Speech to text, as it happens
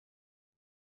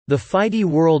The FIDE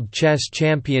World Chess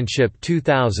Championship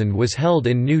 2000 was held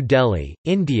in New Delhi,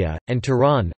 India, and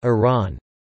Tehran, Iran.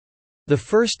 The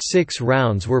first 6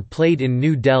 rounds were played in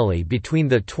New Delhi between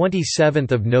 27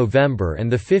 November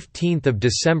and 15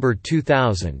 December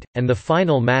 2000, and the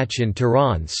final match in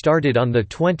Tehran started on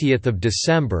 20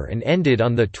 December and ended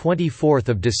on 24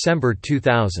 December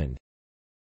 2000.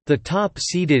 The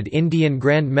top-seeded Indian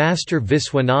Grandmaster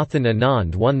Viswanathan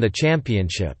Anand won the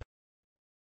championship.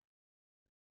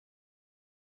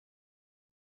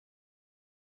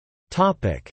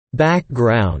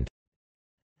 Background.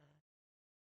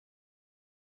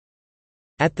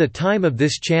 At the time of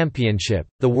this championship,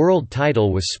 the world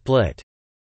title was split.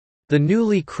 The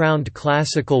newly crowned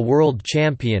classical world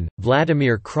champion,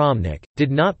 Vladimir Kramnik,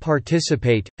 did not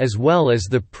participate, as well as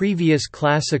the previous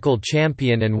classical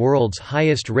champion and world's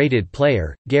highest-rated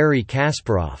player, Garry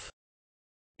Kasparov.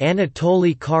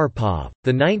 Anatoly Karpov,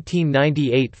 the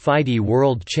 1998 FIDE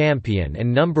World Champion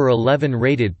and number 11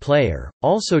 rated player,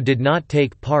 also did not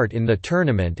take part in the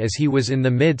tournament as he was in the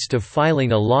midst of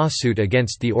filing a lawsuit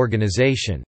against the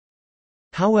organization.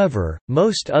 However,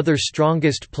 most other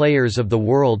strongest players of the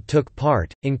world took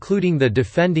part, including the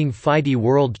defending FIDE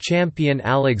World Champion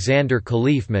Alexander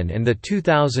Khalifman and the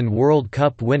 2000 World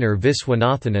Cup winner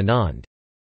Viswanathan Anand.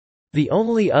 The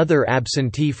only other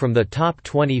absentee from the top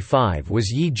 25 was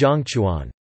Yi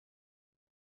Zhongchuan.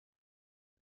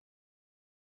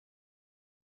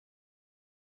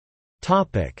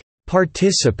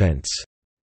 Participants.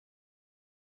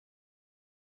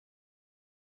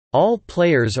 All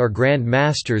players are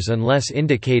grandmasters unless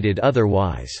indicated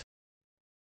otherwise.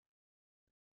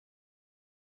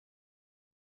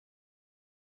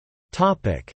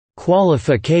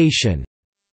 Qualification.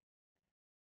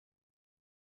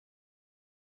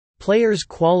 Players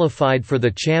qualified for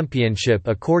the championship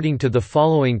according to the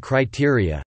following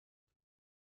criteria.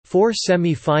 4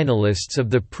 semi-finalists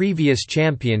of the previous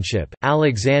championship: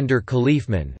 Alexander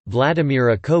Khalifman,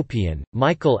 Vladimir Akopian,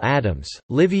 Michael Adams,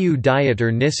 Liviu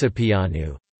Dieter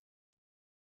Nisipianu.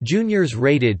 Juniors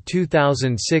rated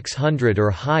 2600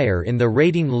 or higher in the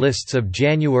rating lists of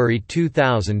January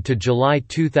 2000 to July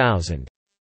 2000.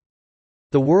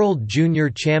 The World Junior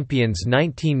Champions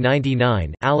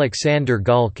 1999 Alexander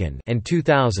Galkin and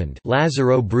 2000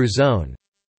 Lazaro Bruzone.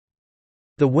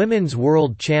 The Women's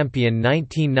World Champion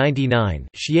 1999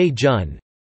 Xie Jun.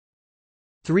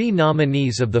 3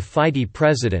 nominees of the FIDE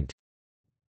President.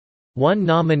 1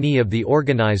 nominee of the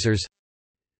organizers.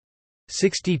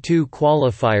 62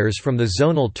 qualifiers from the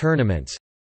zonal tournaments.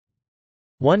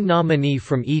 1 nominee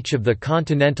from each of the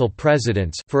continental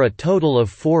presidents for a total of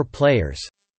 4 players.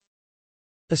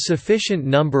 A sufficient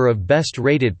number of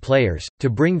best-rated players, to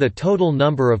bring the total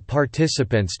number of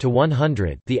participants to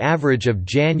 100. The average of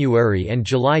January and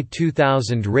July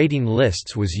 2000 rating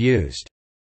lists was used.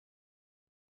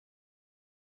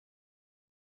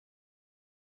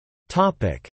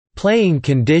 Playing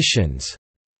conditions.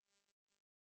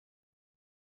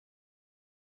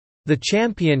 The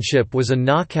championship was a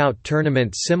knockout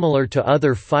tournament similar to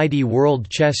other FIDE World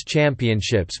Chess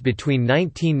Championships between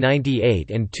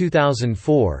 1998 and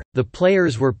 2004. The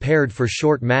players were paired for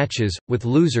short matches, with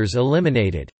losers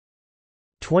eliminated.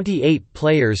 28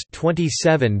 players,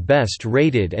 27 best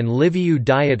rated, and Liviu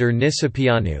Dieter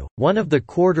Nisipianu, one of the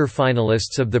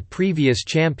quarterfinalists of the previous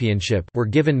championship, were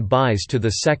given byes to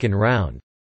the second round.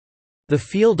 The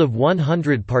field of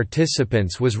 100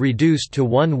 participants was reduced to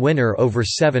 1 winner over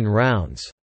 7 rounds.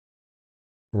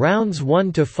 Rounds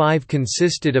 1 to 5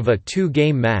 consisted of a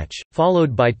 2-game match,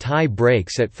 followed by tie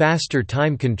breaks at faster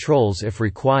time controls if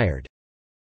required.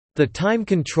 The time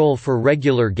control for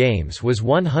regular games was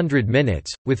 100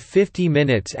 minutes, with 50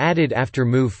 minutes added after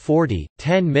move 40,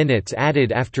 10 minutes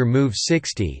added after move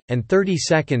 60, and 30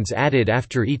 seconds added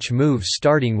after each move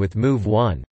starting with move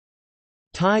 1.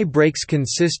 Tie breaks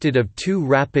consisted of 2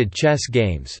 rapid chess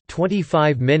games,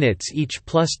 25 minutes each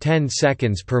plus 10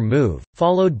 seconds per move,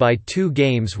 followed by 2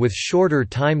 games with shorter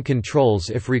time controls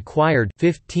if required,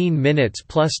 15 minutes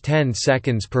plus 10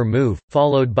 seconds per move,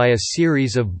 followed by a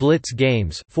series of blitz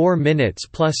games, 4 minutes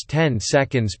plus 10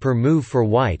 seconds per move for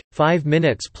white, 5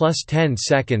 minutes plus 10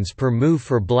 seconds per move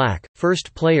for black.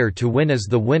 First player to win is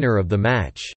the winner of the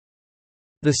match.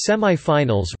 The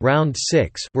semi-finals round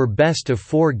 6 were best of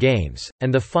 4 games,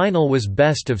 and the final was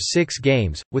best of 6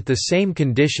 games, with the same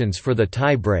conditions for the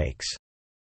tie breaks.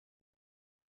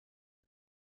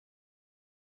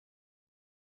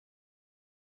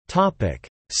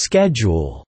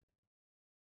 Schedule.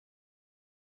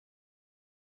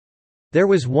 There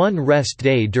was 1 rest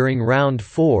day during round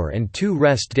 4 and 2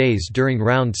 rest days during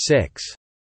round 6.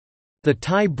 The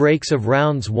tie breaks of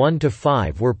rounds 1 to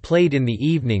 5 were played in the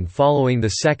evening following the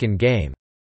second game.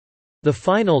 The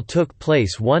final took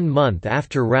place 1 month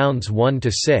after rounds 1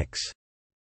 to 6.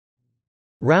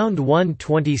 Round 1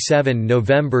 27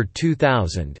 November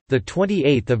 2000, the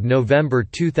 28th of November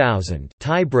 2000,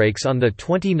 tiebreaks on the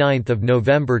 29th of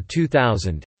November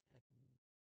 2000.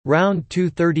 Round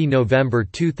 2 30 November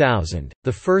 2000,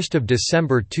 the 1st of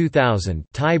December 2000,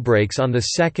 tiebreaks on the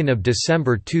 2nd of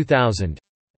December 2000.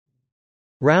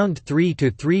 Round 3 to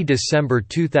 3 December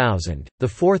 2000, the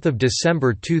 4th of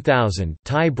December 2000,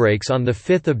 tiebreaks on the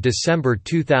 5th of December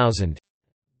 2000.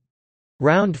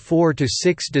 Round 4 to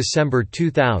 6 December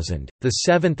 2000, the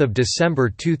 7th of December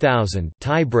 2000,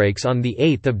 tiebreaks on the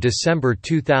 8th of December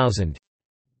 2000.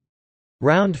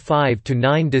 Round 5 to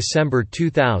 9 December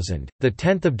 2000, the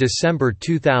 10th of December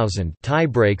 2000,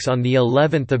 tiebreaks on the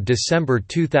 11th of December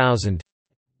 2000.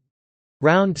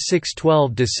 Round 6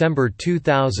 12 December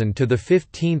 2000 to the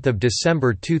 15th of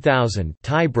December 2000,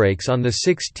 tiebreaks on the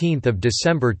 16th of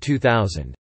December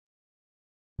 2000.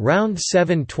 Round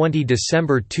 7 20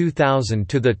 December 2000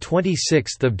 to the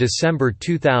 26th of December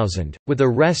 2000, with a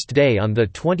rest day on the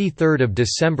 23rd of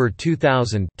December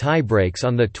 2000, tiebreaks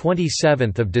on the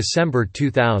 27th of December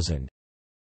 2000.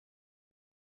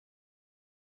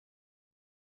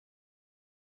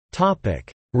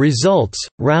 Topic: Results,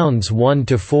 rounds 1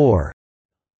 to 4.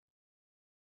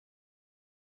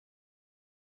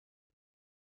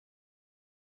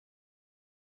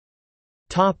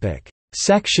 Topic: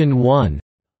 Section 1.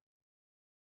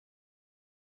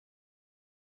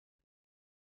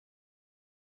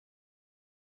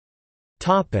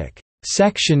 Topic: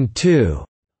 Section 2.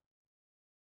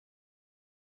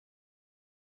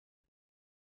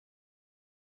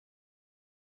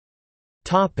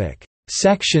 Topic: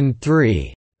 Section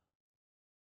 3.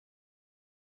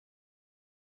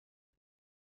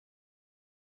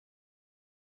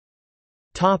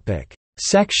 Topic: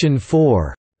 Section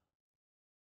 4.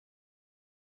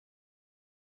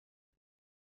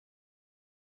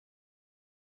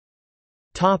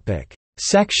 Topic: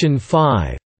 Section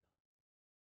 5.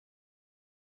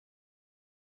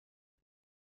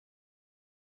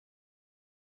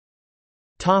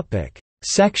 Topic: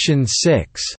 Section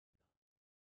 6.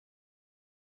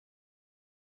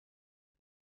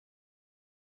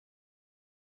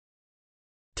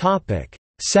 Topic: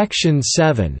 Section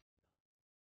 7.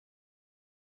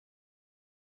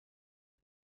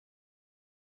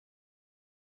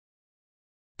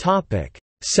 Topic: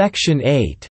 Section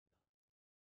 8.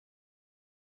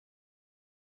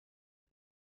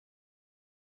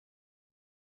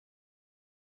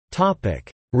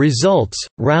 Topic: Results,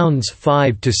 rounds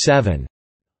 5 to 7.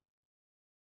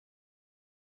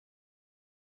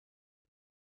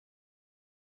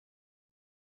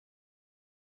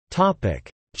 Topic: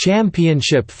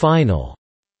 Championship final.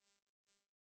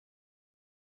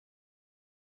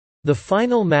 The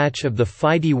final match of the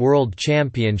FIDE World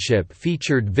Championship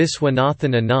featured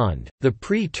Viswanathan Anand, the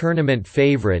pre-tournament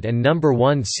favorite and number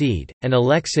 1 seed, and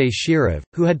Alexei Shirov,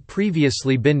 who had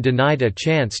previously been denied a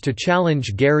chance to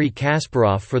challenge Garry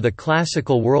Kasparov for the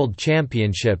Classical World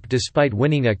Championship despite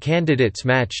winning a candidates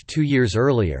match 2 years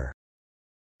earlier.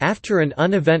 After an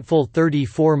uneventful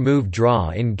 34-move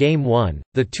draw in Game 1,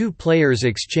 the two players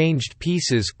exchanged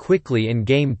pieces quickly in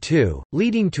Game 2,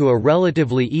 leading to a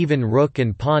relatively even rook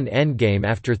and pawn endgame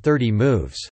after 30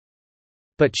 moves.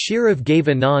 But Shirov gave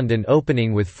Anand an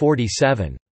opening with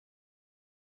 47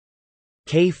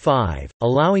 K5,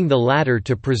 allowing the latter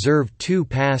to preserve 2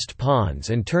 passed pawns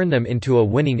and turn them into a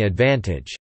winning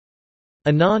advantage.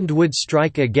 Anand would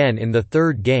strike again in the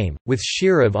third game, with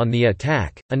Shirov on the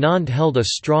attack. Anand held a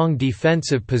strong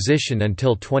defensive position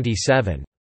until 27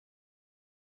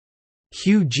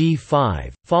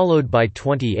 Qg5, followed by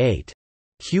 28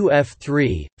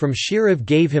 Qf3, from Shirov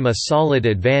gave him a solid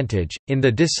advantage. In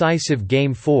the decisive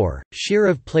Game 4,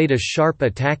 Shirov played a sharp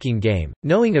attacking game,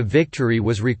 knowing a victory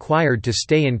was required to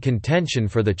stay in contention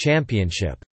for the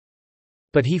championship.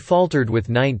 But he faltered with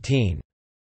 19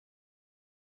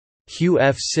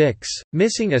 Qf6,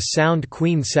 missing a sound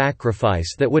queen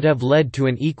sacrifice that would have led to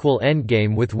an equal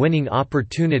endgame with winning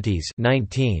opportunities.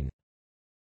 19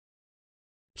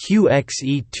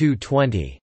 Qxe2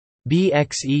 20.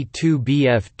 Bxe2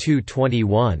 Bf2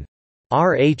 21.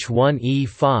 Rh1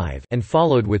 e5 and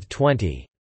followed with 20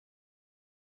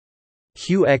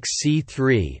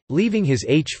 Qxc3, leaving his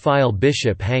h-file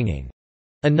bishop hanging.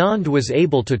 Anand was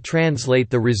able to translate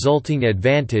the resulting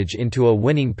advantage into a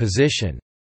winning position.